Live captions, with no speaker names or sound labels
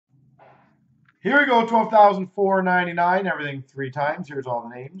Here we go, 12,499. Everything 3 times. Here's all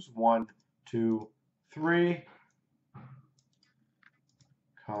the names. 1, 2, 3.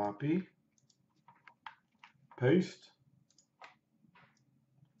 Copy. Paste.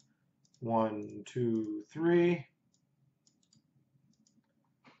 1, 2, 3.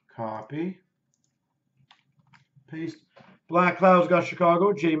 Copy. Paste. Black Cloud's got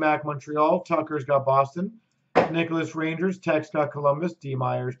Chicago. J Mac Montreal. Tucker's got Boston. Nicholas Rangers. Tex got Columbus. D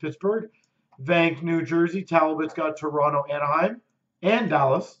Myers Pittsburgh. Vank New Jersey. Talbot's got Toronto, Anaheim, and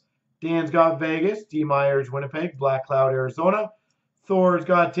Dallas. Dan's got Vegas. D Myers Winnipeg. Black Cloud Arizona. Thor's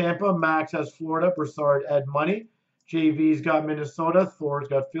got Tampa. Max has Florida. Broussard Ed Money. JV's got Minnesota. Thor's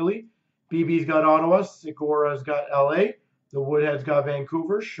got Philly. BB's got Ottawa. Sikora's got LA. The Woodhead's got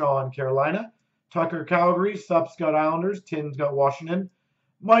Vancouver. Sean Carolina. Tucker Calgary. Sup's got Islanders. Tin's got Washington.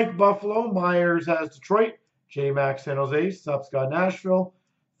 Mike Buffalo. Myers has Detroit. J Max San Jose. Sup's got Nashville.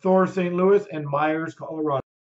 Thor St. Louis. And Myers Colorado.